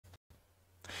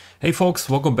Hey folks,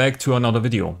 welcome back to another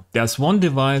video. There's one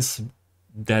device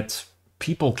that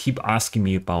people keep asking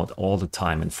me about all the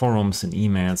time in forums, in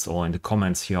emails, or in the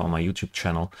comments here on my YouTube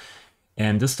channel.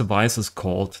 And this device is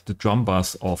called the drum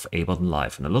bus of Ableton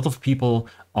Live. And a lot of people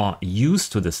are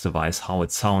used to this device, how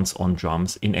it sounds on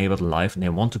drums in Ableton Live, and they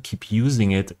want to keep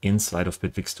using it inside of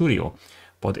Bitwig Studio.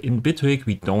 But in Bitwig,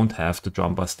 we don't have the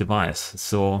drum bus device.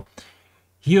 So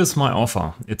here's my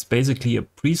offer. It's basically a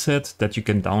preset that you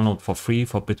can download for free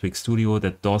for Bitwig Studio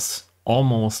that does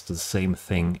almost the same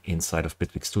thing inside of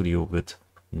Bitwig Studio with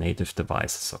native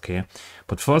devices, okay?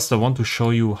 But first I want to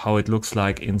show you how it looks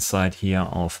like inside here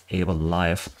of Ableton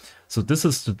Live. So this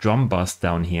is the drum bus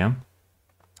down here.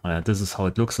 This is how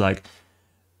it looks like.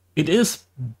 It is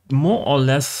more or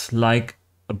less like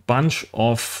a bunch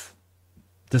of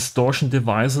distortion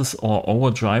devices or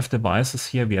overdrive devices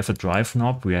here. We have a drive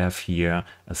knob. We have here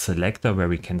a selector where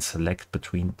we can select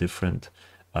between different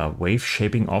wave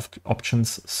shaping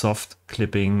options, soft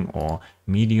clipping or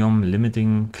medium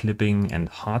limiting clipping and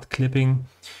hard clipping.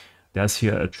 There's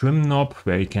here a trim knob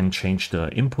where you can change the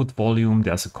input volume.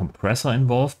 There's a compressor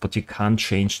involved, but you can't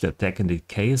change the attack and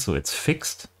decay, so it's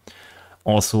fixed.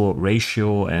 Also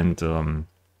ratio and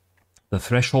the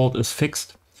threshold is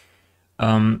fixed.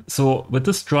 So with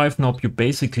this drive knob, you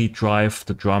basically drive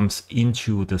the drums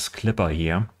into this clipper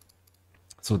here.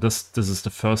 So this is the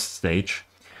first stage.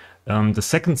 The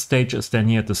second stage is then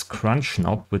here this crunch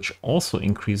knob, which also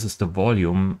increases the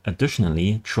volume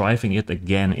additionally, driving it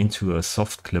again into a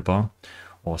soft clipper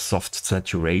or soft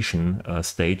saturation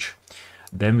stage.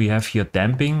 Then we have here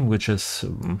damping, which is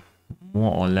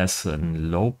more or less a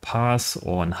low pass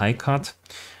or a high cut.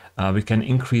 We can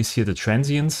increase here the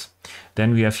transients.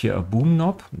 Then we have here a boom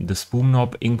knob. This boom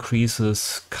knob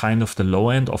increases kind of the low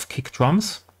end of kick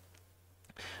drums.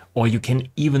 Or you can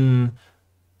even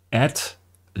add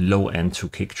low end to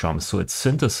kick drums, so it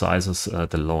synthesizes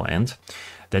the low end.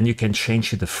 Then you can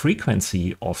change the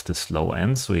frequency of this low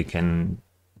end, so you can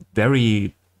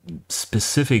very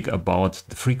specific about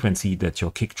the frequency that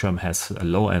your kick drum has, a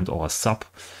low end or a sub.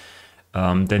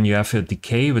 Then you have a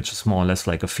decay, which is more or less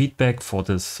like a feedback for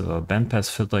this bandpass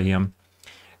filter here.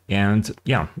 And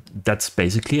yeah, that's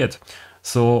basically it.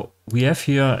 So we have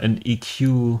here an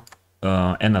EQ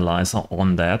analyzer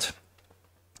on that.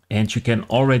 And you can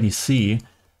already see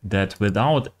that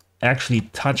without actually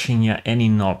touching here any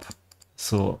knob,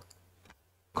 so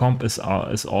comp is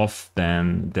off,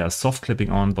 then there's soft clipping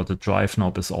on, but the drive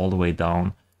knob is all the way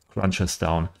down, crunch is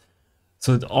down.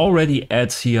 So it already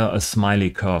adds here a smiley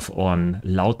curve or a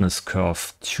loudness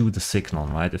curve to the signal,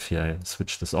 right? If you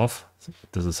switch this off,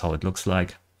 this is how it looks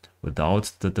like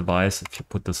without the device. If you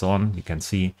put this on, you can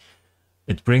see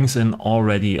it brings in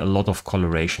already a lot of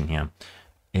coloration here.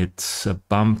 It's a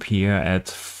bump here at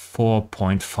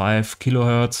 4.5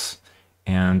 kilohertz,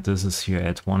 and this is here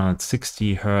at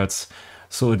 160 hertz.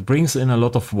 So it brings in a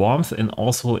lot of warmth and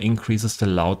also increases the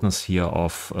loudness here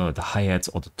of the hi-hats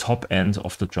or the top end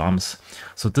of the drums.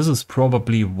 So this is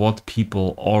probably what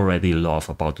people already love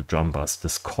about the drum bus,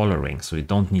 this coloring. So you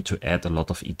don't need to add a lot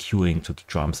of EQing to the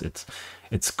drums.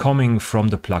 It's coming from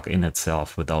the plugin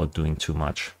itself without doing too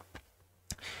much.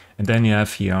 And then you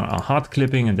have here a hard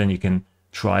clipping, and then you can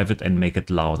drive it and make it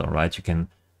louder, right? You can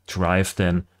drive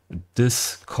then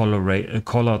this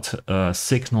colored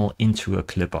signal into a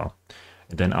clipper.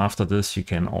 And then after this, you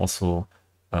can also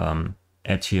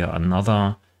add here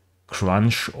another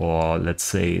crunch or let's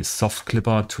say soft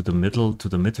clipper to the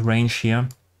mid-range here.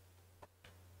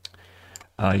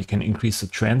 You can increase the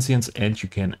transients, and you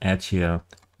can add here,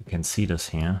 you can see this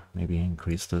here, maybe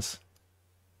increase this,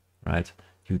 right?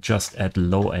 You just add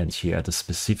low end here at a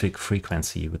specific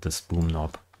frequency with this boom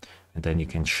knob. And then you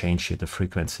can change here the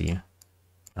frequency.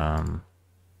 Can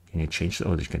you change,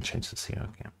 oh, you can change this here,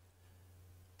 okay.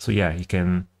 So yeah, you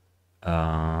can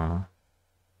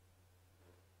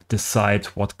decide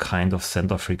what kind of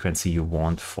center frequency you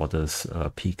want for this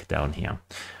peak down here.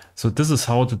 So this is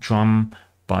how the drum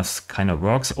bus kind of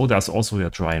works. Oh, there's also a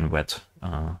dry and wet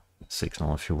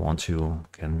signal. If you want to, you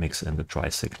can mix in the dry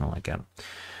signal again.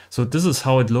 So this is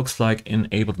how it looks like in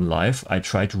Ableton Live. I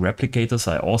tried to replicate this.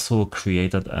 I also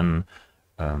created an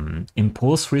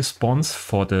impulse response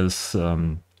for this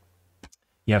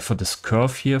for this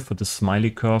curve here, for the smiley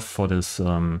curve, for this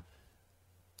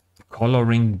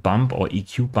coloring bump or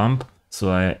EQ bump.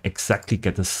 So I exactly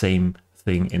get the same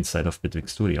thing inside of Bitwig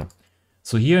Studio.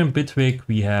 So here in Bitwig,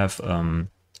 we have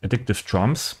addictive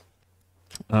drums.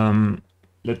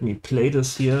 Let me play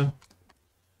this here.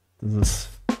 This is,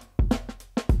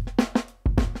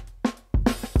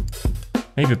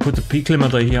 maybe put the peak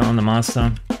limiter here on the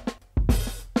master.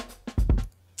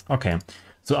 Okay,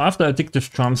 So after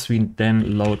Addictive Drums, we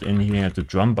then load in here the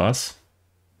drum bus.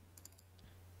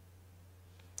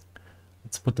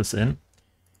 Let's put this in.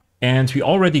 And we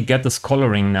already get this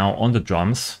coloring now on the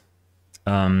drums.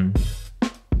 Then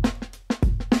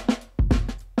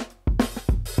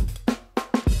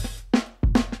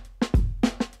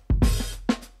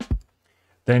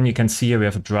you can see here we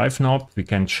have a drive knob. We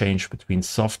can change between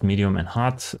soft, medium, and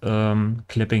hard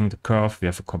clipping the curve. We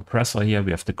have a compressor here.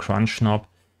 We have the crunch knob.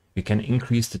 We can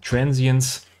increase the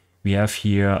transients. We have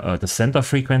here the center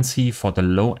frequency for the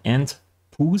low end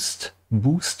boost.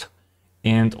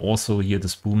 And also here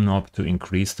this boom knob to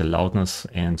increase the loudness,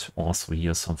 and also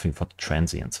here something for the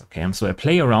transients. Okay, so I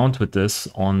play around with this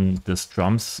on this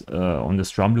drums, on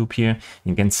this drum loop here.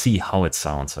 You can see how it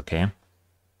sounds. Okay.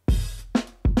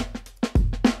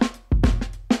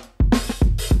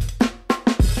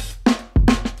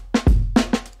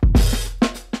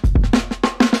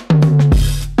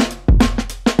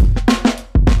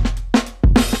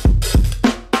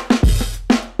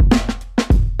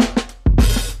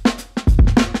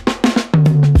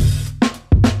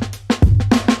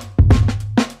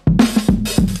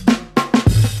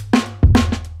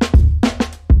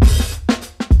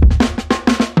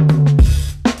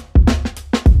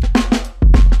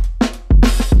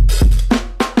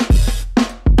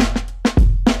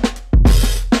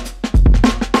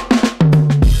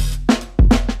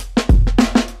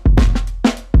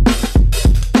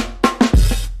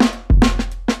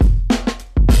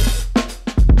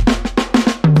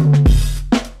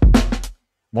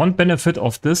 One benefit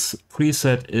of this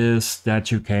preset is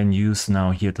that you can use now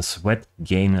here the sweat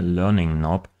gain learning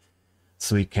knob.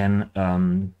 So you can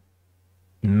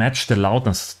match the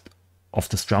loudness of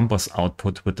the drum bus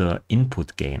output with the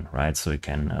input gain, right? So you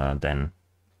can then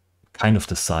kind of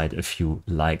decide if you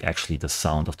like actually the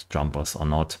sound of the drum bus or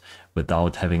not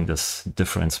without having this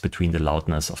difference between the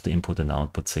loudness of the input and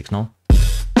output signal.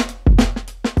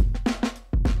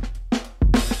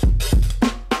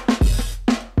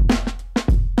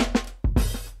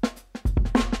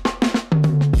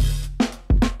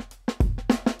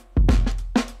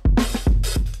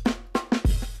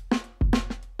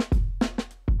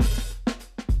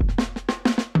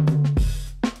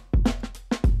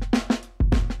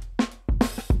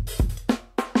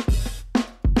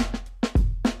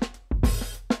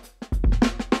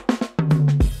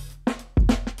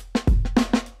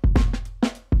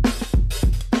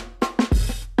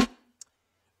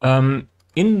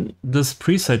 In this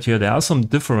preset here, there are some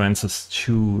differences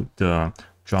to the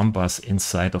drum bus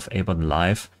inside of Ableton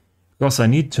Live, because I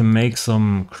need to make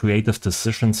some creative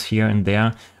decisions here and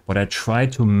there, but I try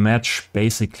to match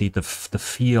basically the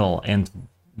feel and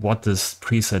what this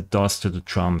preset does to the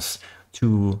drums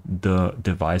to the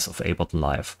device of Ableton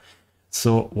Live.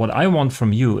 So what I want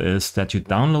from you is that you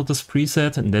download this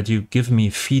preset and that you give me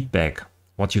feedback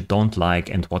what you don't like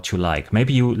and what you like.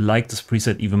 Maybe you like this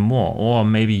preset even more, or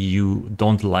maybe you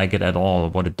don't like it at all,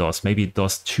 what it does. Maybe it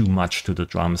does too much to the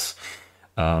drums.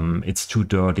 It's too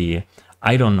dirty.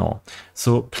 I don't know.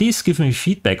 So please give me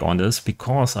feedback on this,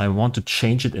 because I want to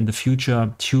change it in the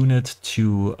future, tune it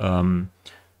to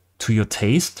your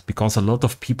taste, because a lot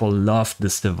of people love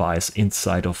this device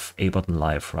inside of Ableton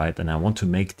Live, right? And I want to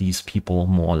make these people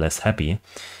more or less happy.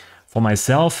 For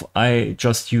myself, I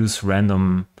just use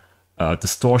random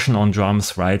distortion on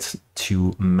drums, right,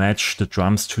 to match the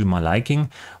drums to my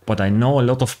liking. But I know a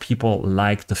lot of people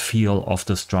like the feel of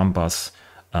this drum bus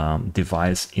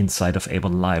device inside of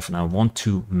Ableton Live, and I want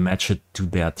to match it to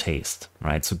their taste,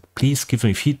 right? So please give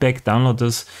me feedback, download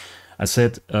this. I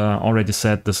already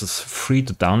said this is free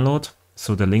to download,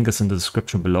 so the link is in the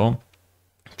description below.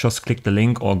 Just click the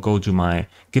link or go to my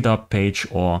GitHub page,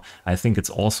 or I think it's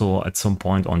also at some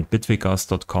point on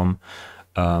bitwigers.com.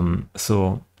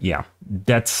 So yeah,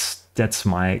 that's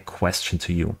my question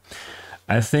to you.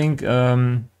 I think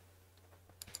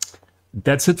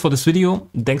that's it for this video.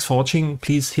 Thanks for watching.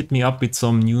 Please hit me up with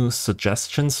some new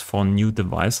suggestions for new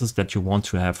devices that you want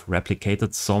to have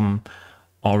replicated. Some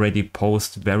already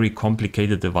post very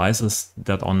complicated devices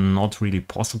that are not really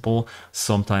possible.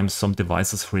 Sometimes some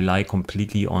devices rely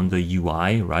completely on the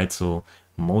UI, right? So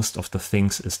most of the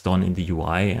things is done in the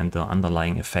UI, and the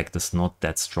underlying effect is not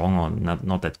that strong or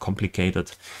not that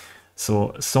complicated.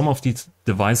 So some of these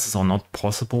devices are not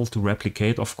possible to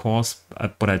replicate, of course,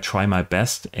 but I try my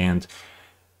best. And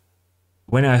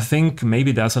when I think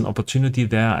maybe there's an opportunity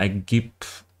there, I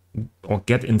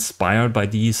get inspired by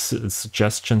these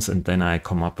suggestions, and then I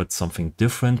come up with something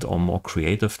different or more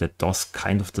creative that does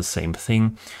kind of the same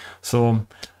thing. So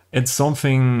it's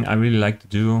something I really like to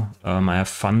do. I have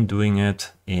fun doing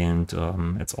it, and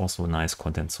it's also a nice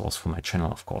content source for my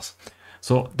channel, of course.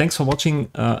 So thanks for watching.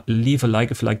 Leave a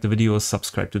like if you like the video,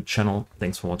 subscribe to the channel.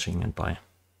 Thanks for watching and bye.